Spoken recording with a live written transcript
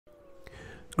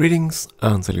Greetings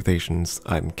and salutations,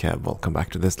 I'm Kev. Welcome back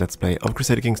to this Let's Play of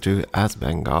Crusader Kings II as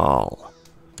Bengal.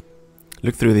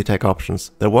 Look through the tech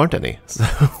options, there weren't any, so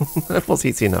that was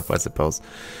easy enough, I suppose.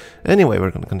 Anyway,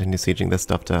 we're going to continue sieging this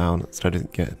stuff down, try to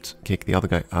kick the other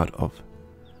guy out of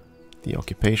the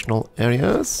occupational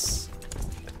areas.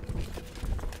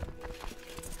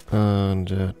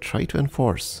 And try to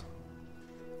enforce.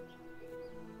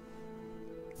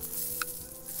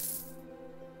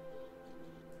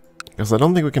 Because I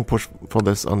don't think we can push for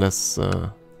this unless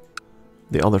the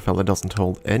other fella doesn't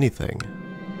hold anything.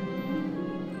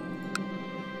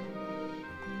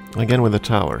 Again with the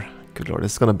tower. Good lord,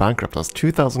 this is gonna bankrupt us.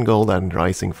 2,000 gold and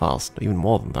rising fast. Even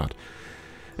more than that.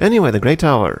 Anyway, the Great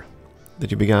Tower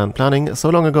that you began planning so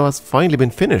long ago has finally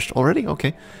been finished already?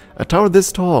 Okay. A tower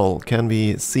this tall can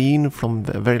be seen from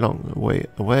a very long way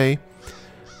away.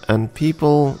 And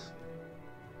people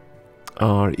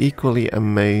are equally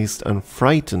amazed and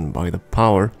frightened by the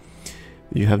power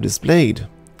you have displayed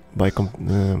by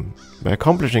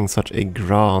accomplishing such a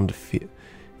grand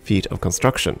feat of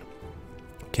construction.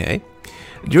 Okay.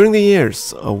 During the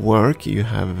years of work you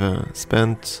have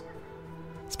spent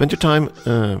your time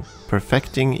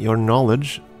perfecting your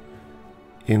knowledge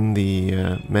in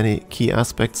the many key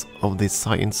aspects of the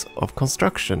science of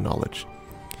construction knowledge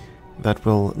that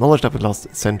will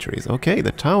last centuries. Okay,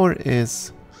 the tower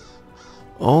is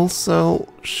also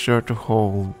sure to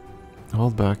hold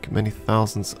back many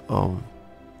thousands of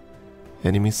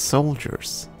enemy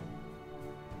soldiers.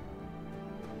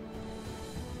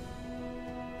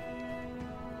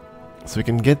 So we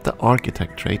can get the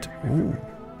architect trait. Ooh.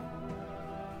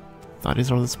 That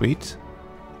is rather sweet.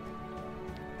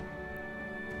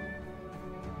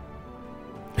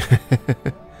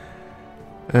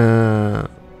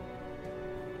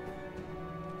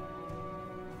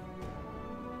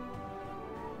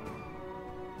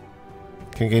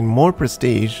 Can gain more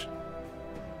prestige.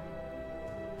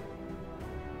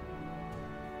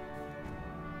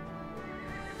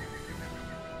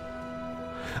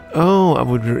 Oh, I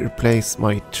would replace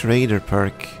my trader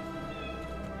perk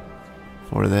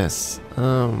for this.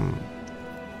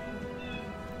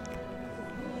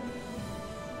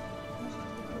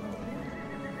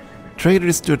 Trader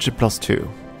is stewardship +2.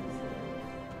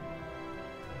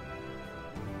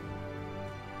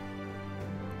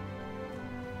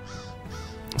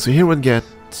 So here we'll get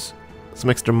some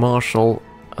extra martial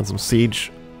and some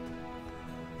siege.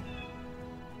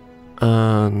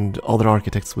 And other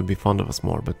architects would be fond of us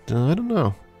more, but I don't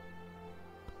know.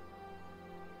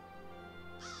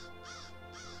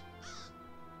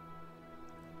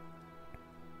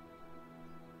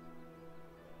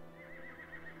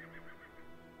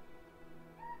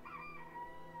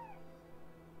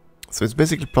 So it's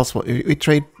basically +1. We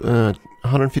trade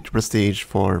 150 prestige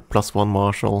for +1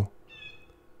 martial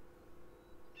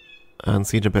and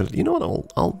siege ability. You know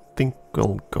what? I'll think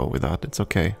we'll go with that. It's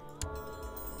okay.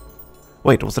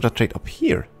 Wait, was it a trade up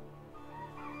here?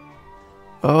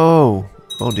 Oh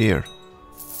dear.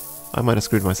 I might have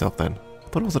screwed myself then. I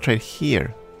thought it was a trade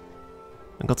here.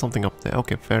 I got something up there.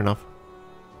 Okay, fair enough.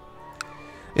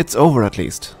 It's over at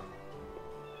least.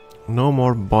 No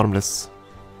more bottomless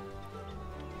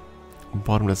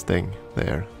thing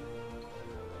there.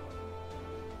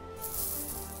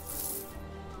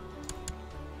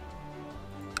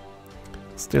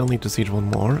 Still need to siege one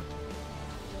more.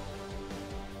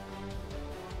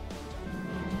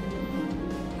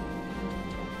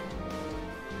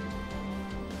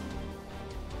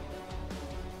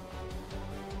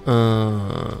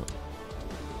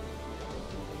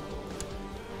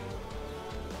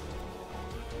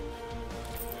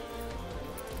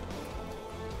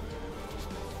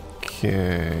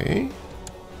 Okay.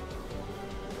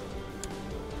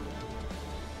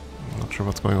 Not sure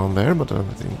what's going on there, but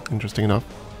that's interesting enough,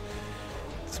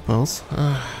 I suppose.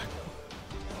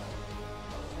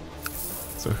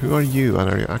 So who are you, and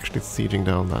are you actually sieging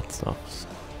down that stuff?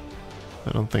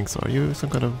 I don't think so. Are you some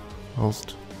kind of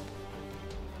host?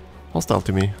 Hostile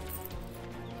to me.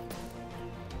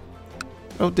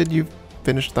 Oh, did you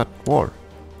finish that war?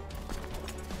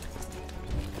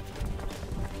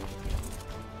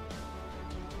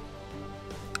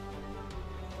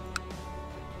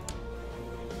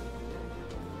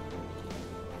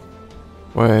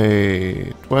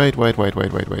 Wait.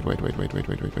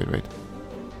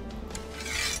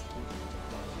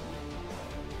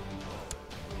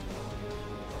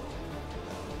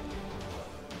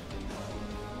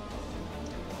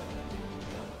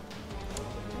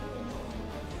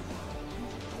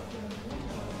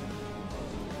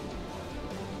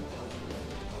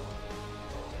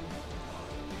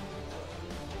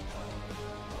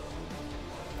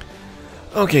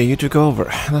 Okay, you took over.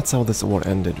 That's how this war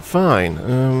ended. Fine.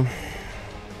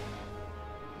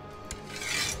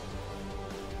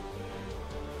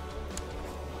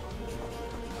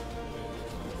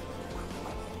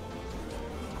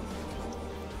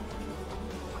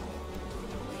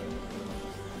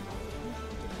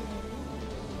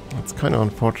 That's kind of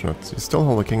unfortunate. You still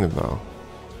hold the kingdom now.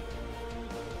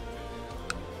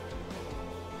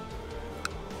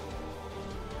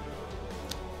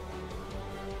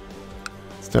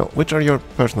 Still, which are your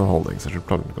personal holdings? I should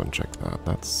probably go and check that.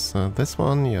 That's this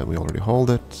one. Yeah, we already hold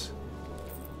it.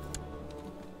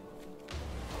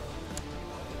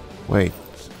 Wait.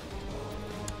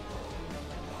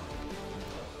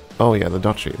 Oh yeah, the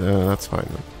duchy. That's fine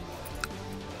then.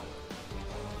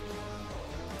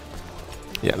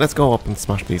 Yeah, let's go up and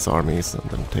smash these armies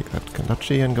and then take that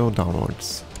duchy and go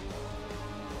downwards.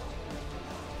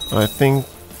 I think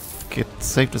it's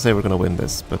safe to say we're gonna win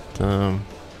this, but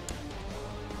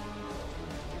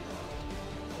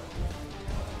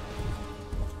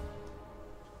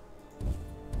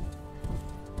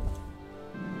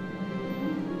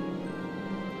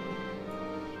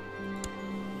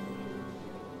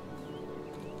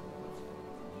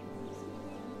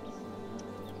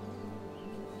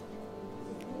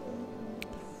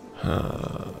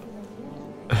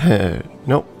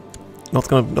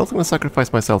no, not gonna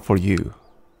sacrifice myself for you.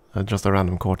 Just a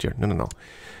random courtier. No, no, no.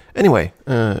 Anyway,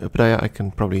 Updaya, I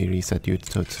can probably reset you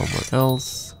to somewhere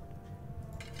else.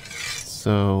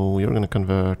 So you're gonna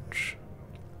convert.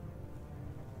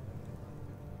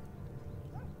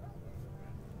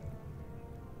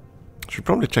 Should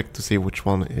probably check to see which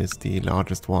one is the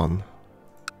largest one.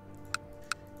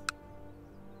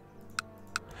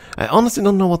 I honestly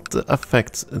don't know what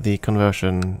affects the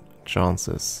conversion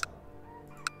chances.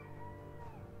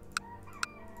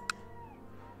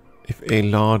 If a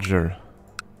larger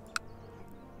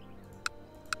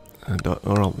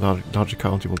or a larger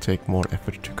county will take more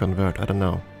effort to convert, I don't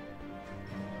know.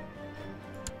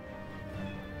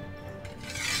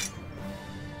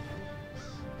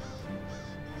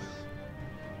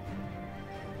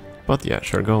 But yeah,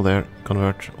 sure, go there,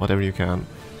 convert whatever you can.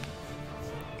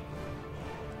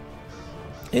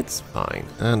 It's fine.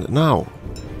 And now,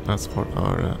 as for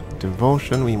our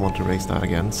devotion, we want to raise that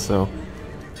again, so...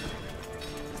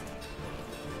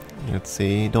 Let's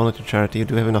see, donate to charity.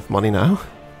 Do we have enough money now?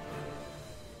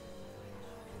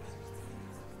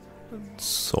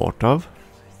 Sort of.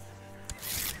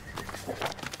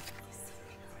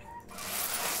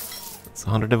 It's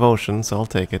 100 devotion, so I'll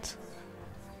take it.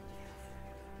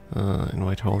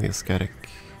 Invite Holy Ascetic.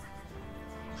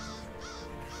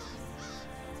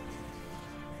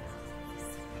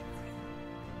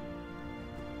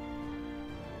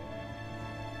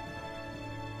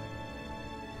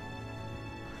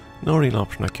 No real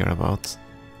option I care about.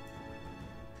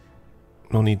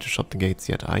 No need to shut the gates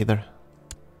yet either.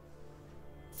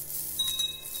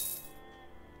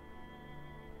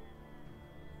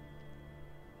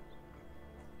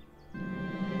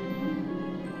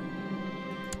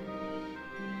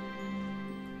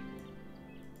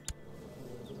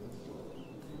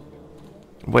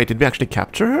 Wait, did we actually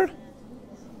capture her?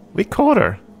 We caught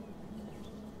her.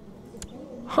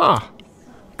 Huh.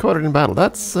 Caught her in battle.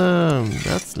 That's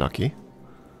lucky.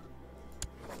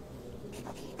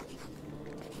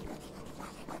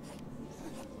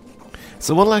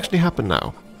 So what'll actually happen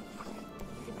now?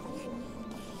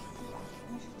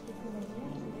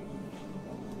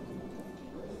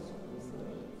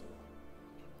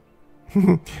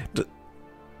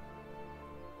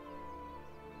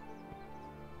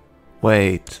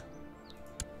 Wait.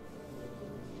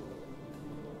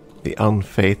 The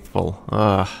unfaithful.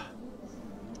 Ah.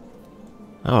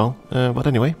 Oh well. But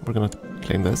anyway, we're gonna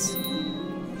claim this.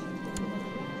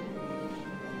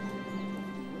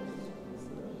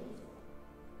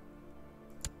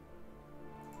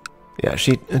 Yeah,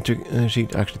 she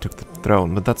actually took the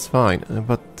throne, but that's fine.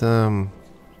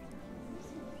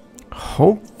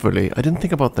 Hopefully, I didn't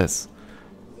think about this.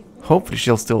 Hopefully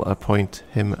she'll still appoint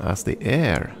him as the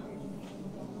heir.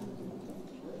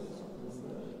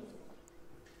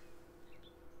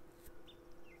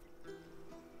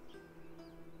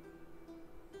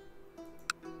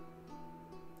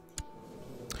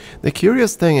 The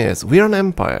curious thing is, we're an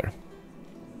empire.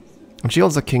 And she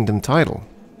holds a kingdom title.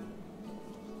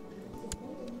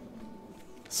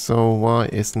 So why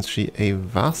isn't she a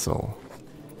vassal?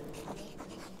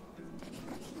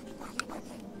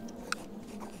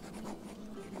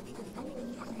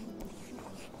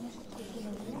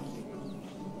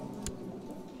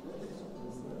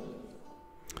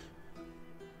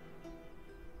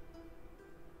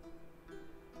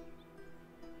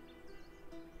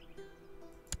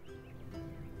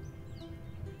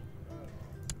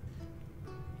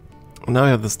 Now I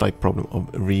have the slight problem of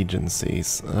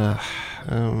regencies. I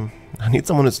need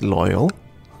someone who's loyal.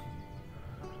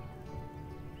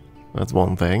 That's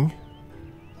one thing.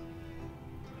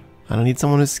 And I need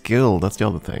someone who's skilled. That's the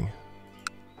other thing.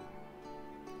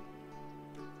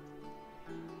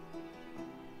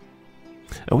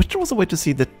 I wish there was a way to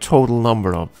see the total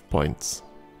number of points.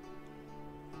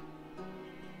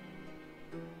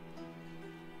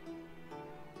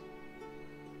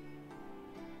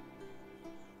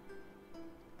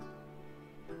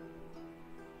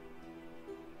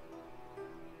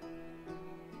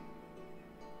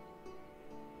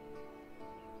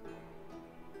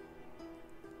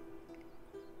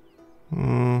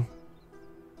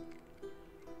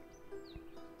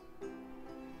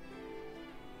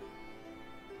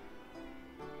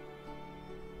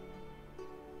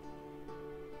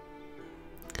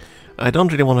 I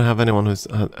don't really want to have anyone who's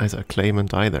as a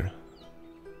claimant either.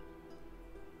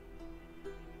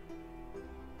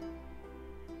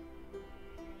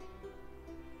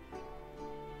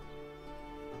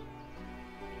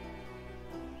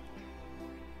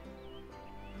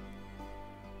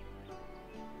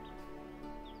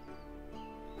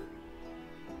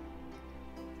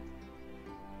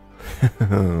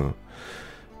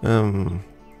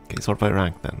 Okay, sort by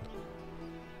rank then.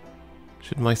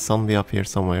 Should my son be up here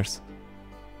somewheres?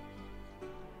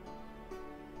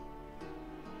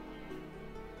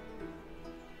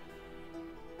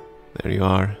 There you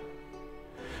are.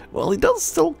 Well, he does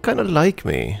still kind of like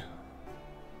me.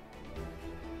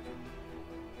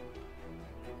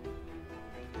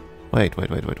 Wait.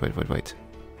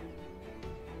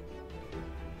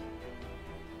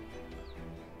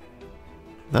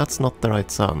 That's not the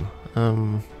right son.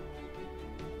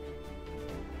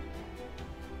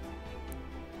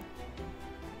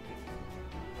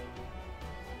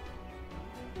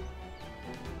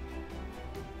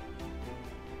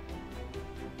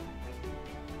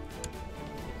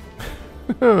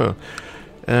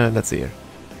 Let's see here.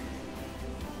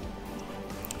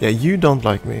 Yeah, you don't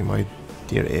like me, my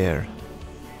dear heir.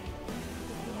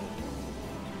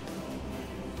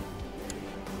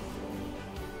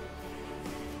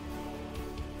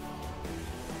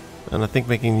 And I think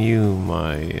making you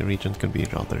my regent could be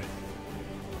rather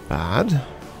bad.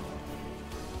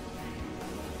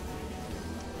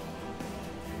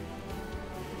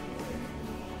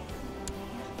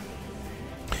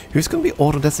 Who's going to be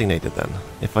auto-designated then,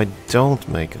 if I don't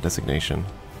make a designation?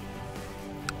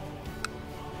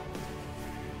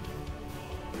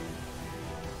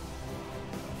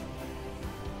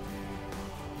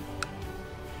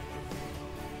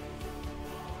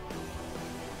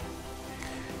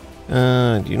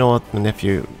 You know what, my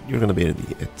nephew, you're going to be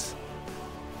it.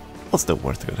 What's the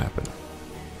worst that could happen?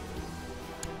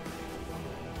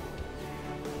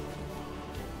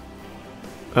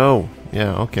 Oh,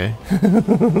 yeah, okay.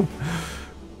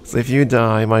 So if you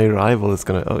die, my rival is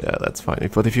gonna... Oh yeah, that's fine.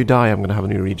 But if you die, I'm gonna have a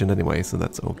new region anyway, so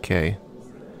that's okay.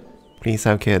 Please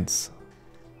have kids.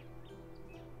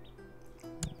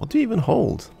 What do you even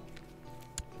hold?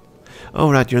 Oh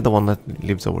right, you're the one that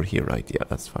lives over here, right? Yeah,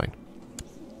 that's fine.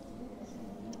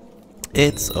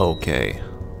 It's okay.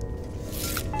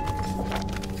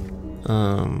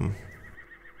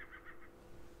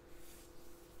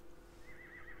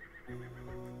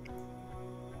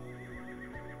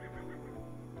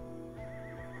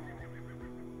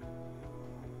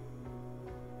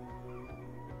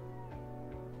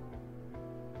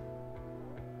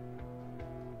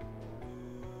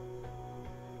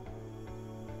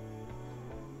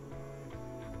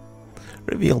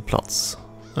 Reveal plots.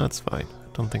 That's fine.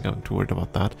 I don't think I'm too worried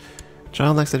about that.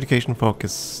 Child next education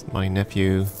focus. My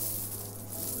nephew.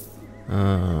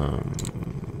 Oh,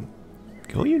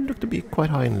 you look to be quite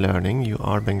high in learning. You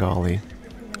are Bengali.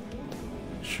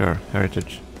 Sure,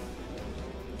 heritage.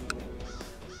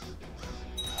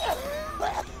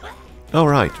 Oh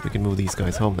right, we can move these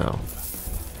guys home now.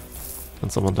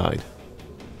 And someone died.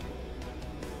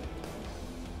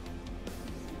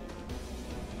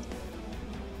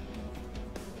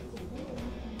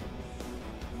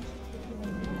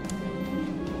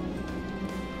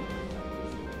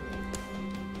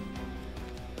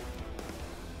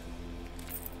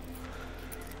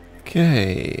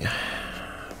 Okay.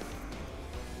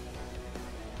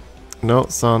 No,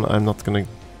 son, I'm not gonna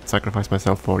sacrifice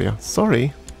myself for you.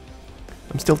 Sorry.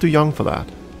 I'm still too young for that.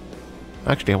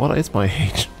 Actually, what is my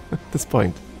age at this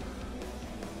point?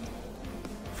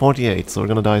 48, so we're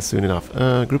gonna die soon enough.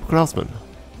 Group of craftsmen.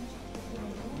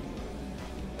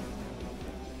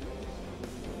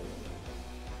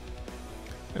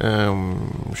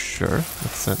 Sure.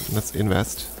 Let's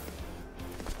invest.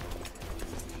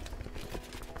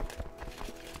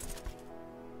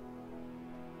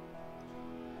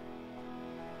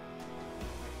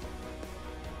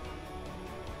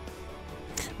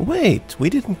 Wait, we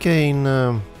didn't gain...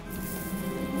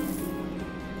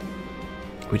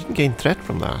 we didn't gain threat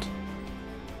from that.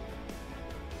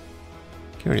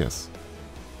 Curious.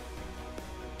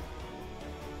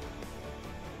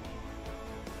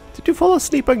 Did you fall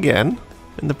asleep again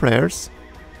in the prayers?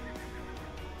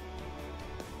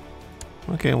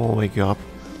 Okay, we'll wake you up.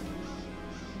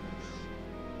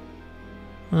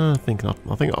 I think not.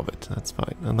 Nothing of it. That's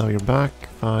fine. And now you're back.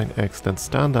 Fine. Excellent.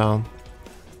 Stand down.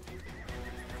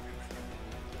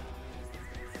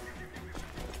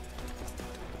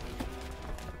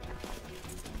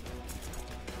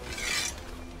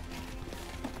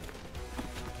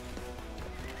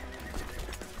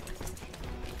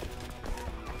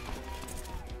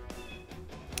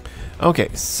 Okay,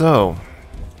 so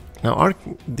now our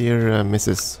dear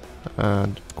Mrs.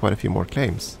 had quite a few more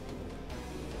claims.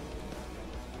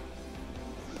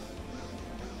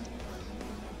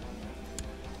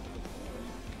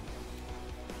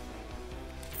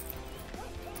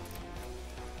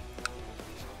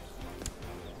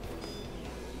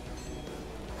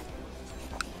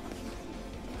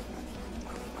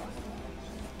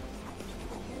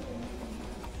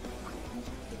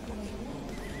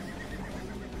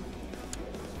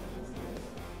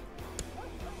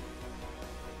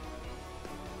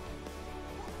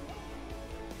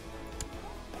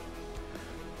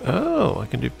 Oh, I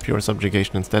can do pure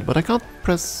subjugation instead, but I can't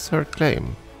press her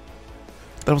claim.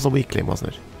 That was a weak claim,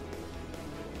 wasn't it?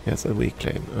 Yes, a weak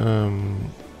claim.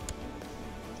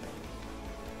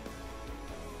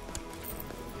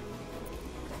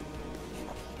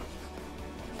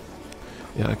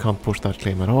 Yeah, I can't push that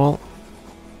claim at all.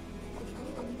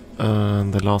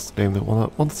 And the last claim, the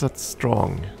one that's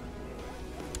strong.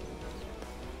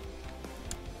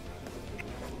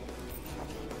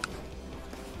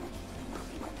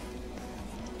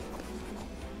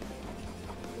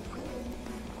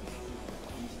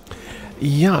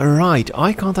 Yeah, right.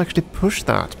 I can't actually push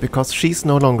that because she's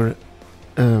no longer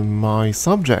my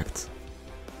subject.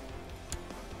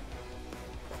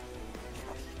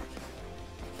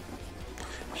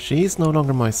 She's no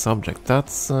longer my subject.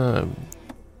 That's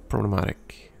problematic.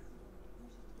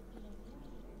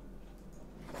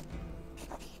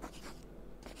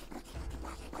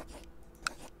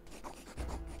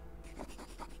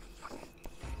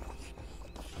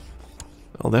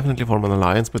 I'll definitely form an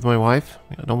alliance with my wife.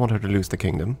 I don't want her to lose the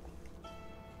kingdom.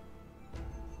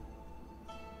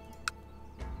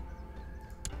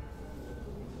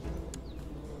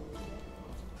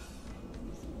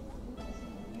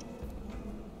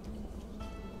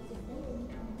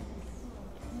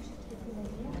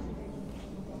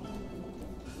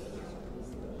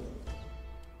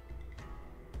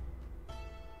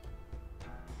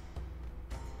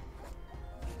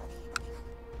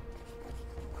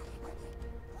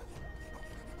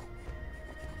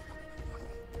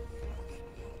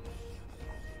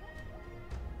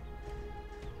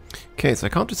 Okay, so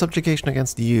I can't do subjugation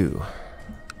against you.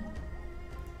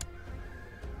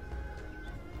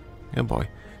 Yeah, boy.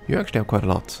 You actually have quite a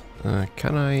lot.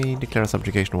 Can I declare a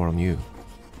subjugation war on you?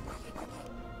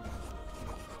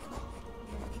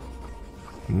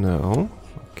 No.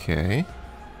 Okay.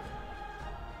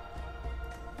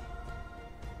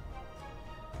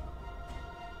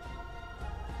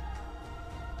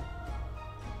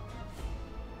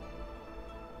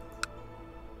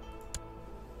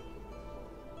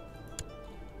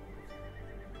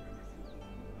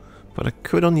 But I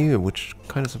could on you, which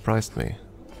kind of surprised me.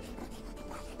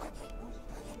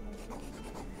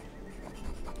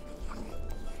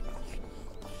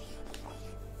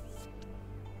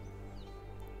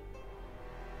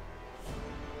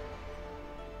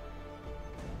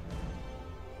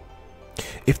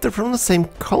 If they're from the same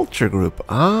culture group,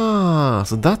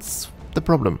 so that's the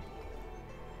problem.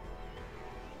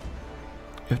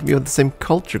 You have to be of the same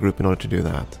culture group in order to do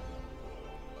that.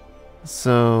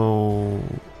 So...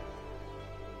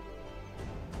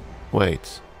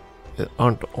 Wait,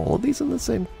 aren't all these in the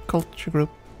same culture group?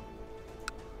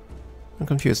 I'm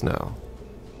confused now.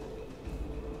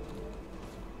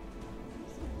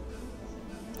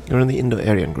 You're in the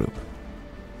Indo-Aryan group.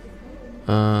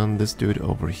 And this dude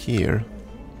over here...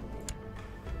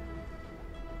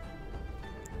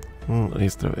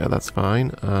 yeah, that's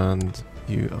fine. And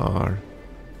you are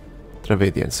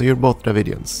Dravidian. So you're both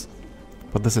Dravidians.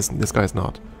 But this guy's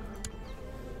not.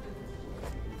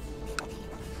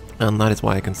 And that is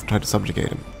why I can try to subjugate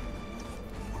him.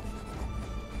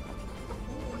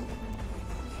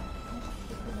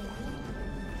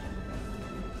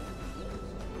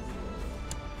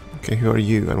 Okay, who are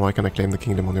you and why can I claim the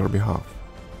kingdom on your behalf?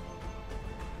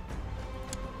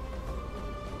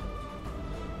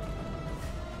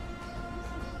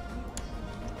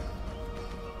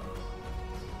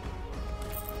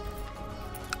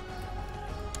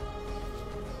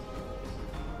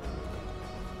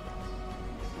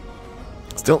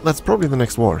 Still, that's probably the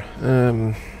next war.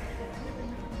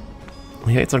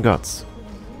 He hates our guts.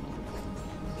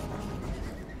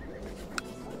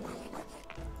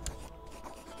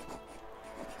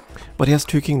 But he has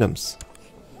 2 kingdoms.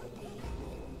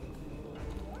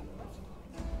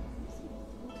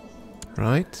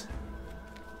 Right?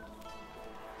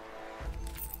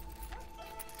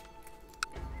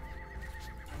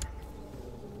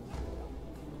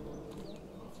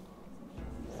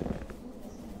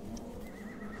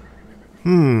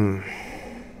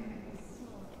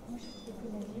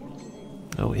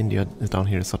 Oh, India is down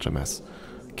here, is such a mess.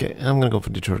 Okay, I'm gonna go for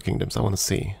the 2 kingdoms. I want to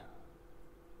see.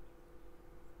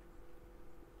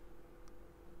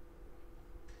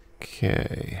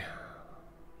 Okay.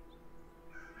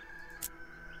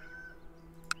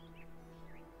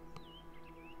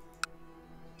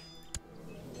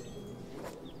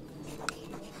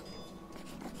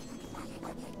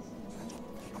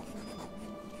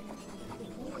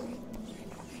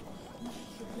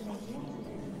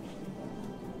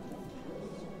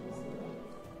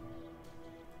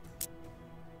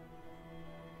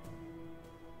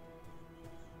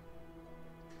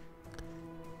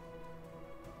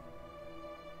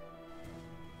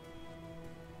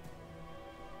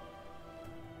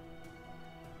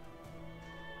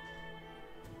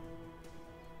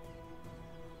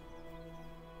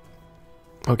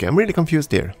 Okay, I'm really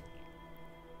confused here.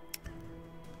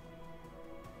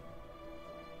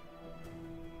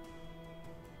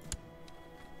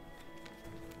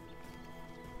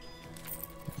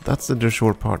 That's the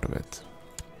short part of it.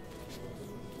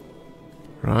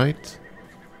 Right?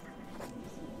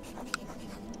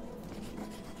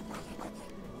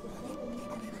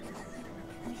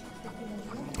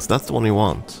 So that's the one we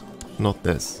want, not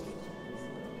this.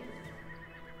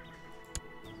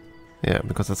 Yeah,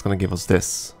 because that's gonna give us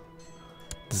this.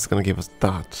 This is gonna give us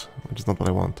that, which is not what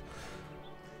I want.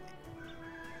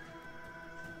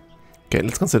 Okay,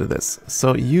 let's consider this.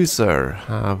 So you, sir,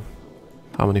 have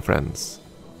how many friends?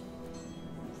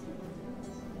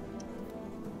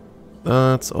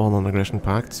 That's all on aggression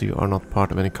pact, so you are not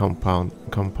part of any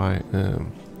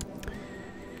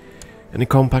any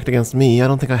compact against me. I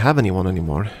don't think I have anyone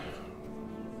anymore.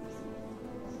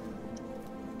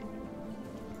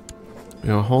 We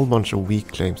have a whole bunch of weak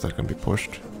claims that can be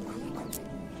pushed.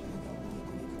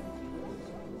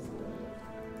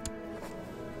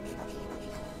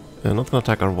 Not gonna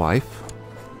attack our wife.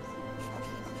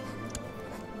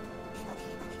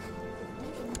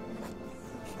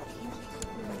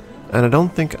 And I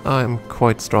don't think I'm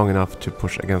quite strong enough to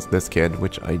push against this kid,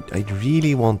 which I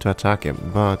really want to attack him,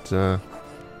 but I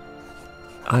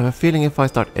have a feeling if I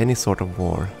start any sort of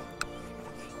war,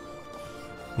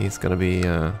 he's gonna be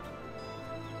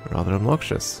rather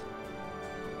obnoxious.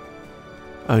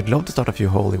 I would love to start a few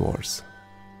holy wars.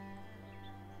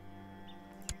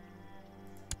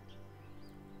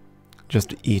 Just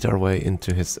to eat our way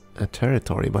into his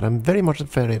territory, but I'm very much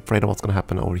afraid of what's gonna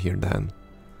happen over here then.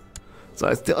 So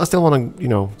I still want to, you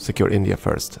know, secure India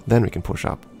first, then we can push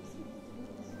up.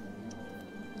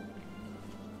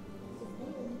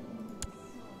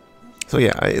 So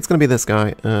yeah, it's gonna be this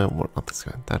guy, well, not this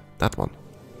guy, that one.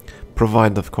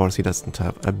 Provided, of course, he doesn't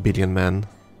have a billion men.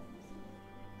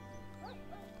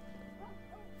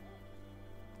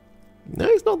 No,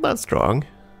 he's not that strong.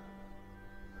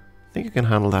 I think you can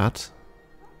handle that.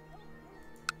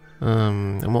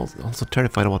 I'm also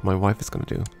terrified of what my wife is gonna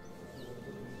do.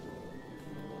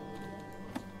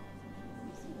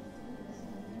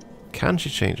 Can she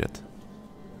change it?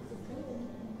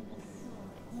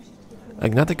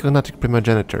 Agnatic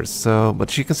primogenitors, so... But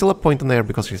she can still appoint an heir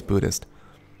because she's Buddhist.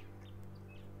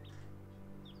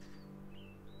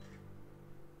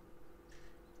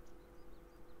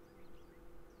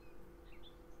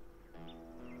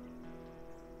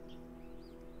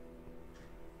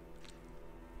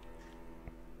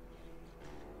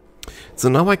 So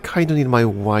now I kind of need my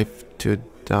wife to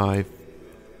die.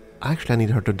 Actually, I need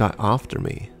her to die after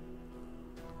me.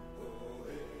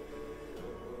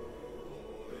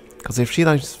 Because if she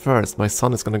dies first, my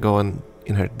son is going to go and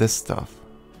inherit this stuff.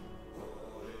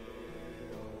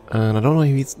 And I don't know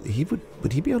if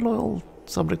would he be a loyal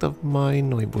subject of mine?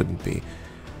 No, he wouldn't be.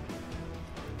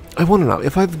 I wonder now,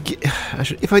 if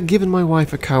I'd given my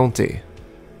wife a county.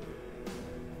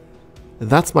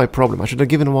 That's my problem. I should have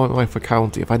given my wife a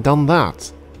county. If I'd done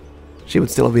that, she would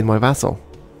still have been my vassal.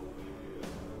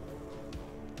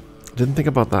 Didn't think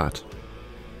about that.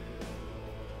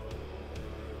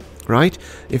 Right?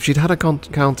 If she'd had a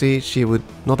county, she would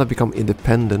not have become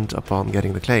independent upon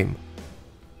getting the claim.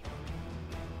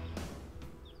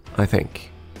 I think.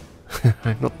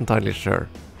 I'm not entirely sure.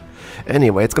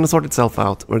 Anyway, it's gonna sort itself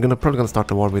out. We're probably gonna start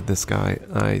the war with this guy.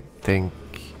 I think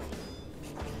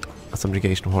a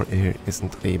subjugation war here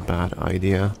isn't a bad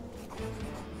idea.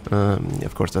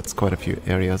 Of course, that's quite a few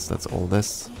areas. That's all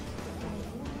this.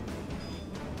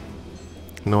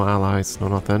 No allies, no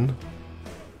nothing.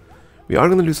 We are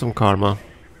gonna lose some karma,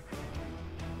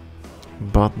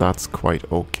 but that's quite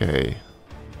okay.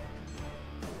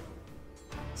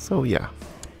 So yeah,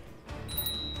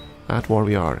 at war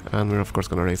we are, and we're of course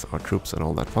gonna raise our troops and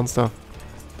all that fun stuff.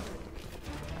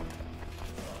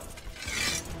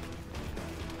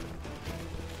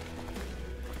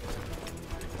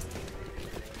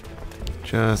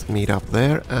 Just meet up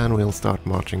there and we'll start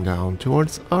marching down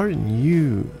towards our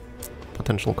new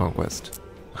potential conquest.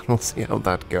 We'll see how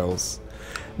that goes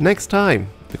next time,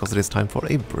 because it is time for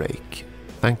a break.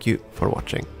 Thank you for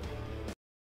watching.